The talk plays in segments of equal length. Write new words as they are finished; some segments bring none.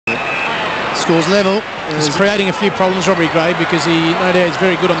scores level. He's creating a few problems, Robbie Gray, because he no doubt is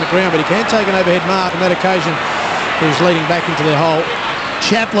very good on the ground, but he can take an overhead mark. On that occasion, he was leading back into their hole.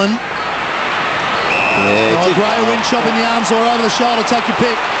 Chaplin. Yeah, Gray, a wind chop in the arms or over the shoulder. Take your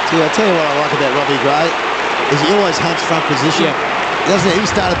pick. I'll tell you what I like about Robbie Gray is he always hunts front position. Yeah. He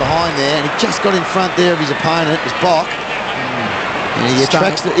started behind there and he just got in front there of his opponent, his block. And he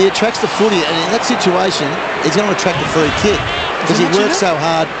attracts the footy, and in that situation, he's going to attract the free kick because he works so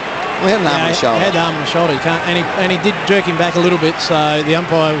hard. Well, he had an arm on the shoulder. He had the arm on the shoulder. He can't, and he did jerk him back a little bit, so the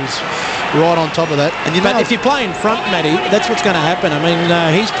umpire was right on top of that. And but if you play in front, Matty, that's what's going to happen. I mean,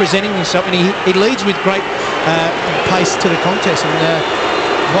 he's presenting himself, and he leads with great pace to the contest, and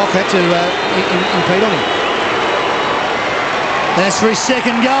Bock had to impede on him. That's for his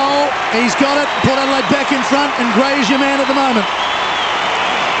second goal. He's got it. Port Adelaide back in front, and Gray's your man at the moment.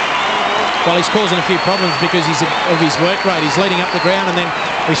 Well, he's causing a few problems because of his work rate. He's leading up the ground, and then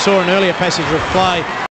we saw an earlier passage of play